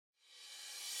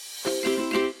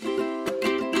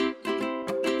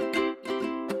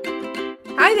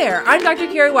Hi there, I'm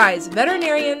Dr. Carrie Wise,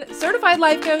 veterinarian, certified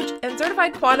life coach, and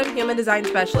certified quantum human design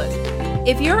specialist.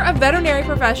 If you're a veterinary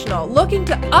professional looking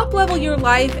to up-level your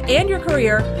life and your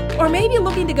career, or maybe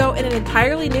looking to go in an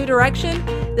entirely new direction,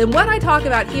 then what I talk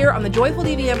about here on the Joyful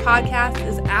DVM podcast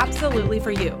is absolutely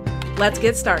for you. Let's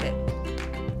get started.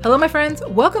 Hello, my friends.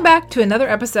 Welcome back to another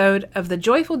episode of the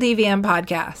Joyful DVM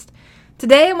podcast.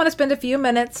 Today, I want to spend a few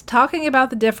minutes talking about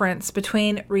the difference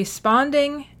between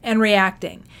responding and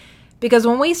reacting. Because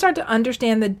when we start to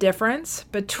understand the difference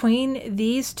between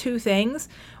these two things,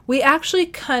 we actually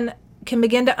can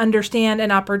begin to understand an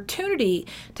opportunity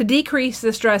to decrease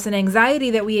the stress and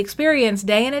anxiety that we experience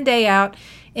day in and day out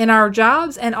in our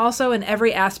jobs and also in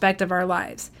every aspect of our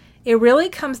lives. It really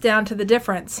comes down to the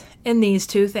difference in these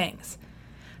two things.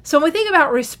 So when we think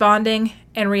about responding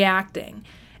and reacting,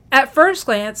 at first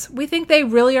glance, we think they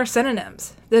really are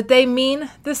synonyms, that they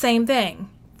mean the same thing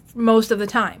most of the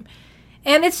time.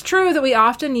 And it's true that we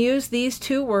often use these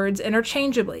two words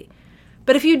interchangeably.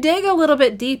 But if you dig a little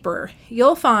bit deeper,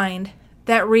 you'll find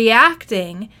that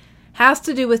reacting has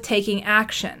to do with taking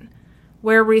action,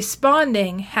 where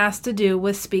responding has to do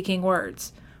with speaking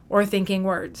words or thinking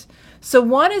words. So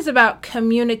one is about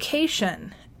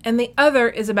communication and the other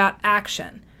is about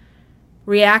action.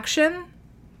 Reacting,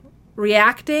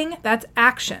 that's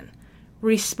action.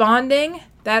 Responding,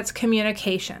 that's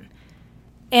communication.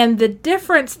 And the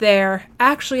difference there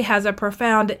actually has a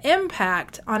profound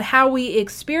impact on how we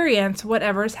experience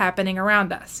whatever is happening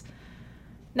around us.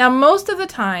 Now, most of the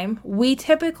time, we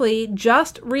typically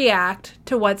just react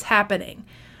to what's happening.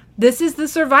 This is the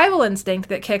survival instinct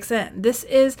that kicks in. This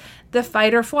is the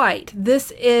fight or flight.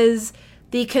 This is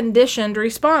the conditioned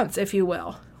response, if you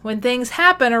will. When things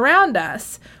happen around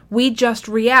us, we just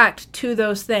react to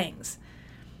those things.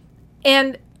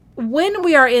 And when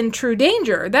we are in true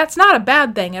danger, that's not a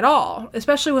bad thing at all,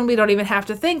 especially when we don't even have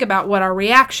to think about what our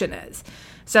reaction is.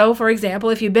 So, for example,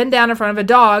 if you bend down in front of a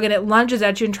dog and it lunges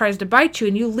at you and tries to bite you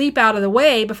and you leap out of the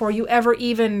way before you ever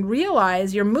even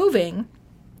realize you're moving,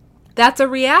 that's a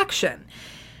reaction.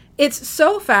 It's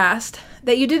so fast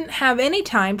that you didn't have any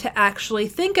time to actually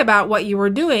think about what you were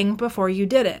doing before you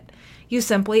did it. You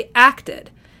simply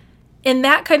acted. In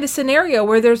that kind of scenario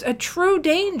where there's a true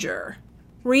danger,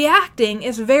 reacting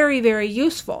is very, very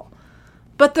useful.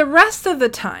 But the rest of the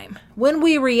time, when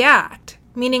we react,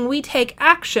 meaning we take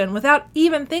action without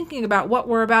even thinking about what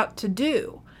we're about to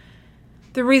do,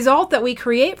 the result that we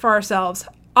create for ourselves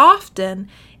often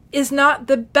is not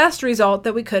the best result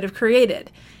that we could have created.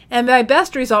 And by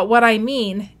best result, what I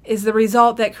mean is the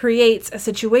result that creates a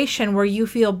situation where you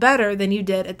feel better than you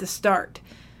did at the start.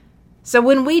 So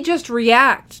when we just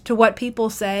react to what people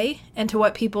say and to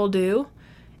what people do,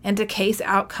 and to case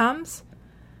outcomes,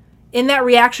 in that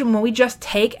reaction, when we just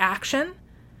take action,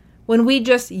 when we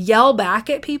just yell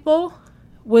back at people,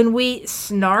 when we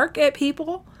snark at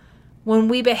people, when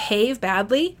we behave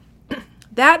badly,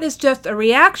 that is just a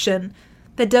reaction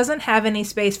that doesn't have any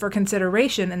space for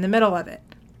consideration in the middle of it.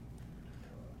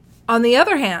 On the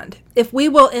other hand, if we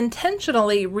will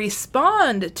intentionally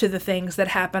respond to the things that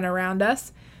happen around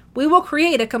us, we will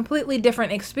create a completely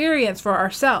different experience for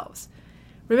ourselves.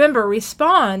 Remember,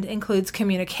 respond includes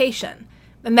communication,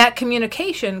 and that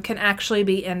communication can actually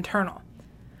be internal.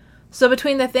 So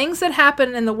between the things that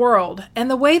happen in the world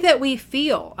and the way that we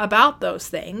feel about those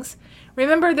things,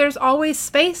 remember there's always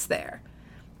space there.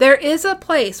 There is a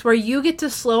place where you get to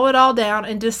slow it all down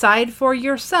and decide for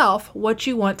yourself what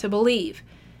you want to believe.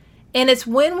 And it's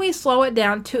when we slow it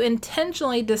down to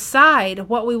intentionally decide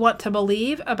what we want to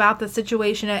believe about the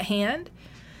situation at hand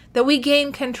that we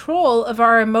gain control of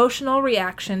our emotional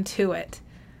reaction to it.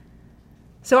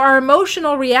 So our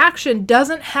emotional reaction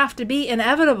doesn't have to be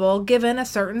inevitable given a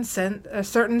certain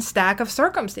stack of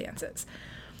circumstances.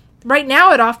 Right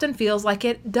now, it often feels like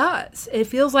it does. It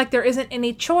feels like there isn't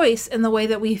any choice in the way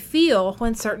that we feel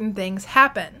when certain things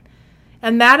happen.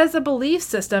 And that is a belief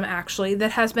system, actually,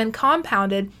 that has been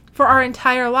compounded for our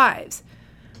entire lives.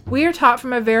 We are taught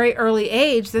from a very early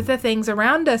age that the things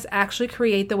around us actually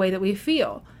create the way that we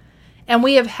feel. And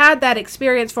we have had that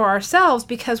experience for ourselves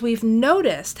because we've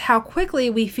noticed how quickly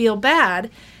we feel bad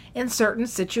in certain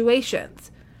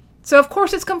situations. So, of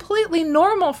course, it's completely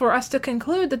normal for us to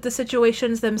conclude that the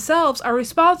situations themselves are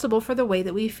responsible for the way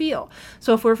that we feel.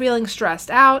 So if we're feeling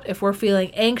stressed out, if we're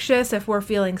feeling anxious, if we're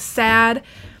feeling sad,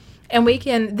 and we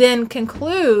can then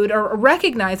conclude or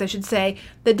recognize, I should say,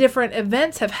 that different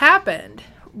events have happened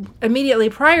immediately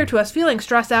prior to us feeling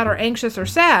stressed out or anxious or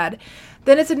sad,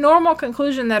 then it's a normal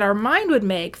conclusion that our mind would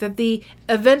make that the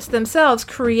events themselves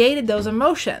created those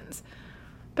emotions.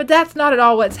 But that's not at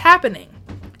all what's happening.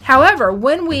 However,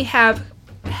 when we have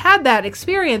had that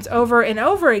experience over and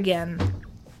over again,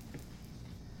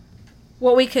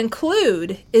 what we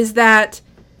conclude is that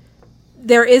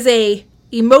there is a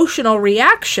emotional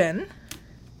reaction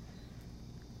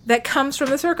that comes from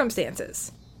the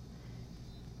circumstances.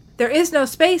 There is no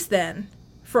space then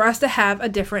for us to have a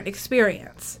different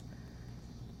experience.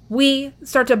 We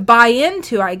start to buy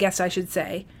into, I guess I should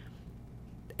say,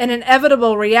 an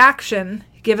inevitable reaction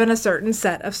given a certain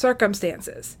set of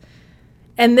circumstances.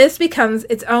 And this becomes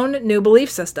its own new belief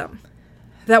system,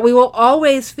 that we will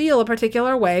always feel a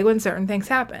particular way when certain things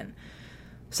happen.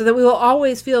 So that we will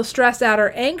always feel stressed out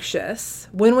or anxious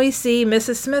when we see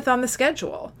Mrs. Smith on the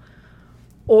schedule,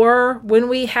 or when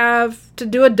we have to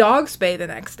do a dog spay the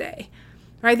next day.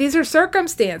 Right? These are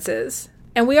circumstances,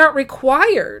 and we aren't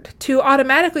required to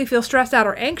automatically feel stressed out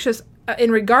or anxious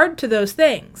in regard to those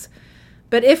things.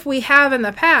 But if we have in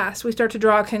the past, we start to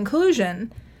draw a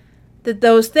conclusion that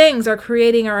those things are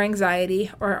creating our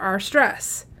anxiety or our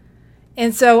stress.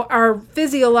 And so our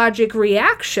physiologic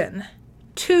reaction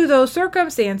to those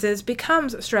circumstances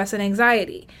becomes stress and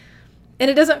anxiety.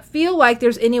 And it doesn't feel like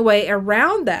there's any way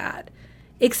around that,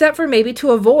 except for maybe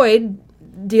to avoid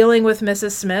dealing with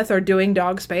Mrs. Smith or doing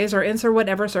dog spays or insert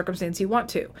whatever circumstance you want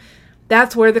to.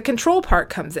 That's where the control part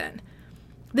comes in.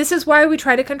 This is why we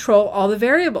try to control all the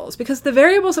variables, because the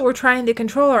variables that we're trying to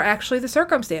control are actually the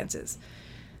circumstances.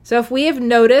 So if we have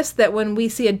noticed that when we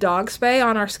see a dog spay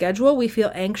on our schedule, we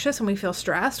feel anxious and we feel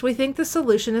stressed, we think the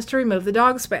solution is to remove the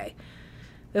dog spay.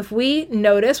 If we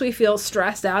notice we feel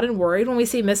stressed out and worried when we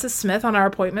see Mrs. Smith on our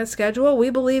appointment schedule, we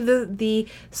believe that the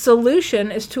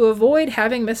solution is to avoid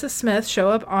having Mrs. Smith show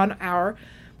up on our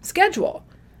schedule.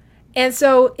 And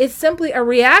so it's simply a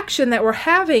reaction that we're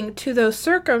having to those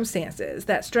circumstances,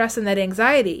 that stress and that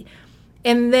anxiety.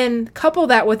 And then couple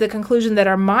that with the conclusion that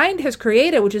our mind has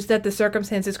created, which is that the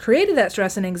circumstances created that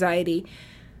stress and anxiety,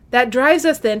 that drives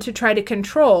us then to try to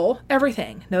control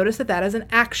everything. Notice that that is an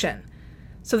action.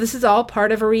 So this is all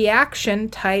part of a reaction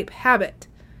type habit.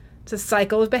 It's a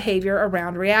cycle of behavior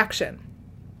around reaction.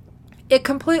 It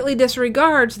completely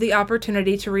disregards the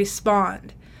opportunity to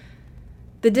respond.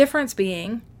 The difference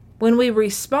being, when we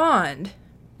respond,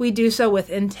 we do so with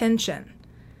intention.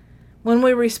 When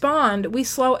we respond, we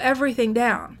slow everything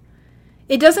down.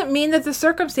 It doesn't mean that the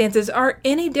circumstances are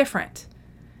any different.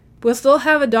 We'll still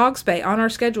have a dog spay on our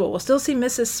schedule. We'll still see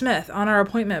Mrs. Smith on our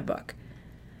appointment book.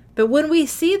 But when we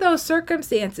see those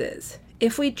circumstances,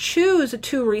 if we choose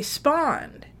to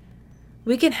respond,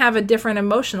 we can have a different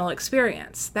emotional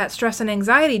experience. That stress and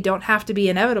anxiety don't have to be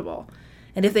inevitable.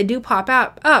 And if they do pop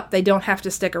up, they don't have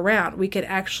to stick around. We can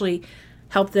actually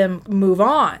help them move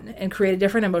on and create a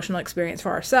different emotional experience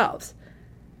for ourselves.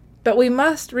 But we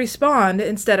must respond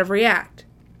instead of react.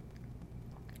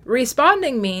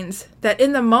 Responding means that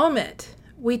in the moment,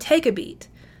 we take a beat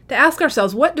to ask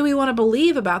ourselves, what do we want to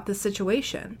believe about this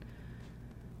situation?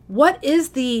 What is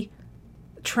the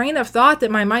train of thought that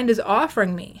my mind is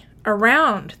offering me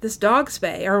around this dog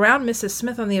spay or around Mrs.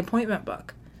 Smith on the appointment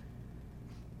book?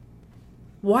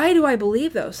 Why do I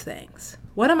believe those things?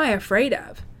 What am I afraid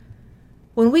of?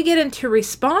 When we get into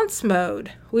response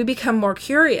mode, we become more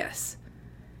curious,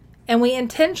 and we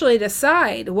intentionally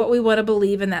decide what we want to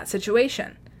believe in that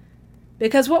situation.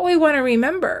 Because what we want to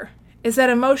remember is that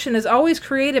emotion is always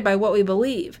created by what we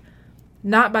believe,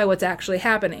 not by what's actually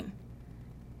happening.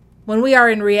 When we are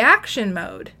in reaction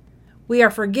mode, we are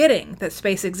forgetting that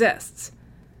space exists.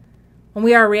 When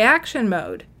we are reaction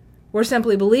mode, we're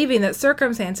simply believing that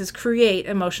circumstances create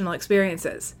emotional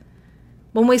experiences.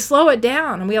 When we slow it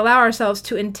down and we allow ourselves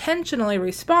to intentionally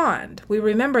respond, we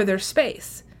remember there's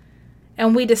space,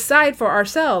 and we decide for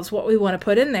ourselves what we want to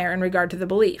put in there in regard to the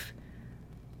belief.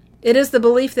 It is the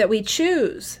belief that we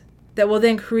choose that will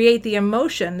then create the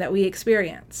emotion that we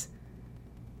experience.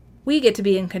 We get to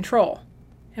be in control.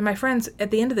 And my friends,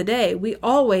 at the end of the day, we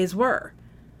always were.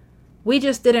 We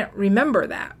just didn't remember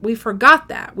that. We forgot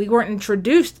that. We weren't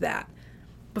introduced that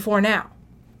before now.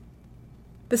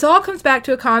 This all comes back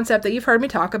to a concept that you've heard me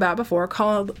talk about before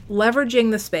called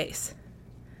leveraging the space.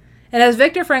 And as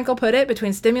Viktor Frankl put it,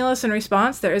 between stimulus and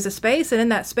response, there is a space, and in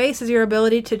that space is your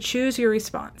ability to choose your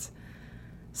response.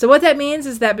 So what that means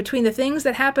is that between the things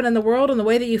that happen in the world and the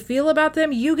way that you feel about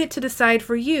them, you get to decide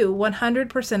for you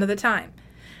 100% of the time.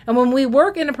 And when we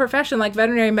work in a profession like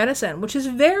veterinary medicine, which is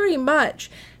very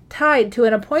much tied to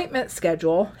an appointment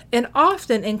schedule and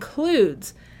often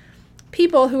includes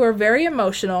people who are very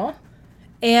emotional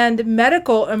and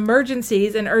medical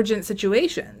emergencies and urgent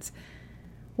situations,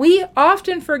 we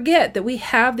often forget that we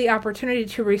have the opportunity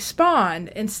to respond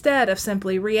instead of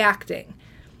simply reacting.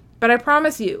 But I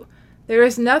promise you, there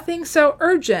is nothing so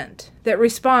urgent that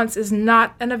response is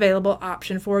not an available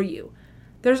option for you.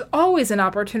 there's always an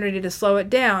opportunity to slow it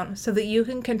down so that you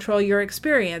can control your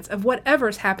experience of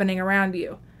whatever's happening around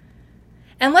you.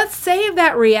 And let's save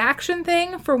that reaction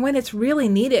thing for when it's really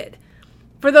needed.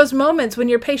 For those moments when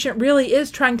your patient really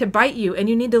is trying to bite you and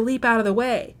you need to leap out of the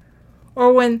way.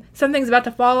 Or when something's about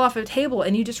to fall off a table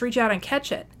and you just reach out and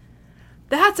catch it.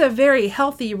 That's a very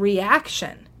healthy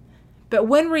reaction. But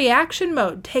when reaction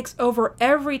mode takes over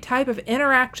every type of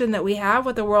interaction that we have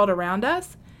with the world around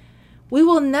us, we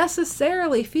will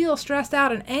necessarily feel stressed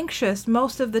out and anxious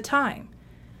most of the time.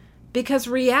 Because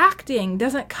reacting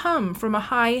doesn't come from a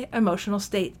high emotional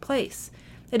state place.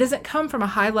 It doesn't come from a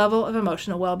high level of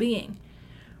emotional well-being.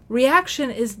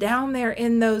 Reaction is down there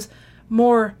in those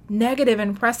more negative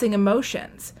and pressing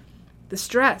emotions. The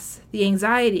stress, the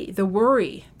anxiety, the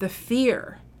worry, the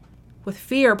fear. With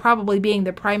fear probably being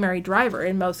the primary driver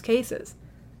in most cases.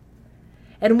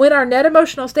 And when our net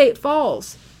emotional state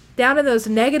falls down in those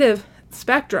negative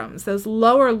spectrums, those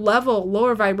lower level,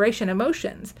 lower vibration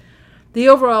emotions, the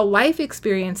overall life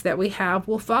experience that we have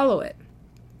will follow it.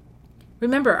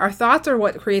 Remember, our thoughts are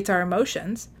what creates our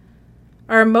emotions.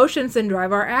 Our emotions then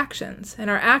drive our actions, and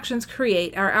our actions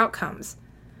create our outcomes.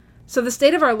 So the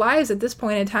state of our lives at this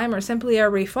point in time are simply a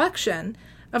reflection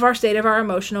of our state of our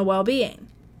emotional well-being.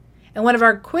 And one of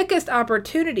our quickest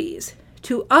opportunities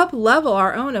to up-level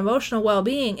our own emotional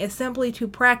well-being is simply to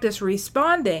practice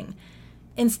responding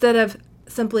instead of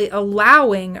simply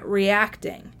allowing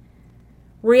reacting.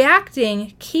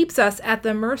 Reacting keeps us at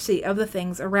the mercy of the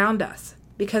things around us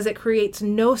because it creates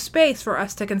no space for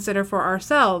us to consider for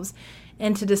ourselves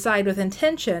and to decide with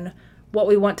intention what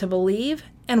we want to believe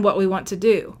and what we want to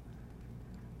do.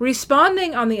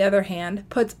 Responding, on the other hand,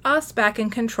 puts us back in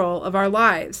control of our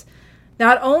lives.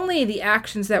 Not only the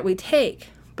actions that we take,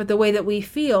 but the way that we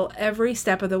feel every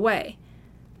step of the way.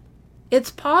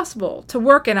 It's possible to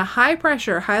work in a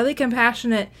high-pressure, highly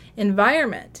compassionate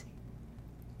environment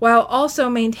while also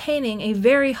maintaining a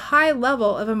very high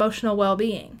level of emotional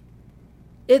well-being.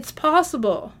 It's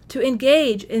possible to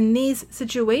engage in these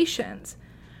situations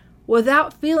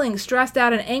without feeling stressed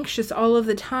out and anxious all of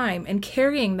the time and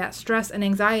carrying that stress and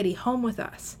anxiety home with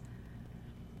us.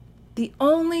 The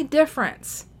only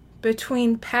difference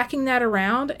between packing that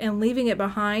around and leaving it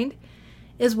behind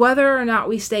is whether or not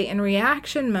we stay in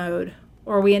reaction mode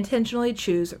or we intentionally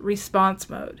choose response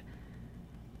mode.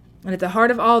 And at the heart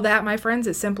of all that, my friends,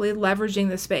 is simply leveraging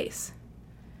the space.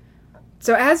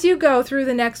 So as you go through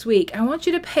the next week, I want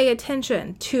you to pay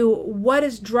attention to what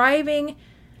is driving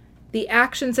the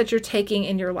actions that you're taking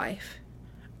in your life.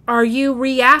 Are you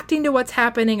reacting to what's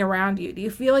happening around you? Do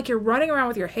you feel like you're running around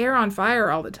with your hair on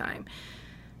fire all the time?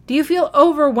 Do you feel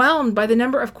overwhelmed by the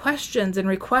number of questions and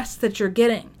requests that you're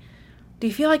getting? Do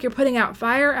you feel like you're putting out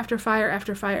fire after fire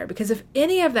after fire? Because if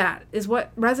any of that is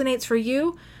what resonates for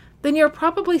you, then you're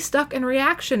probably stuck in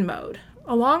reaction mode,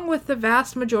 along with the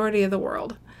vast majority of the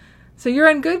world. So you're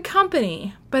in good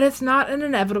company, but it's not an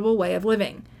inevitable way of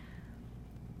living.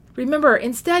 Remember,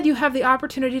 instead you have the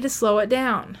opportunity to slow it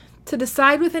down, to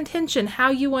decide with intention how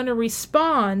you want to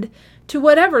respond to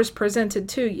whatever's presented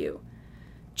to you.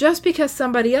 Just because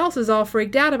somebody else is all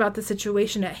freaked out about the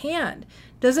situation at hand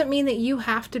doesn't mean that you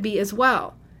have to be as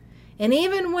well. And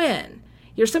even when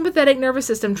your sympathetic nervous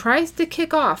system tries to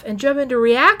kick off and jump into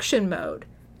reaction mode,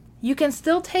 you can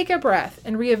still take a breath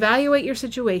and reevaluate your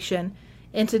situation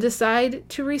and to decide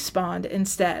to respond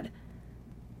instead.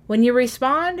 When you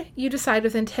respond, you decide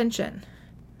with intention.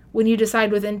 When you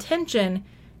decide with intention,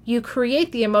 you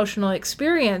create the emotional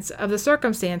experience of the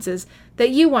circumstances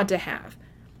that you want to have.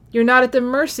 You're not at the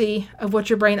mercy of what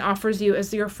your brain offers you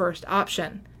as your first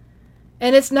option.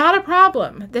 And it's not a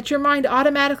problem that your mind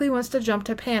automatically wants to jump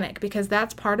to panic, because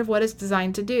that's part of what it's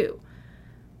designed to do.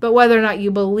 But whether or not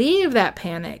you believe that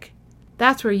panic,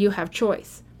 that's where you have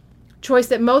choice. Choice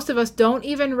that most of us don't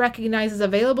even recognize is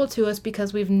available to us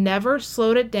because we've never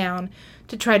slowed it down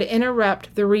to try to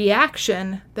interrupt the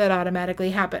reaction that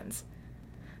automatically happens.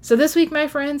 So this week, my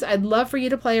friends, I'd love for you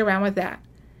to play around with that.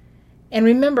 And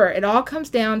remember, it all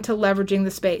comes down to leveraging the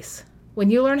space.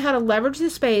 When you learn how to leverage the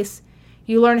space,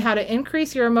 you learn how to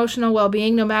increase your emotional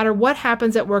well-being no matter what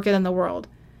happens at work and in the world.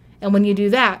 And when you do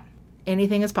that,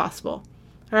 anything is possible.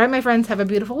 All right, my friends, have a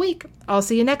beautiful week. I'll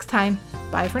see you next time.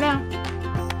 Bye for now.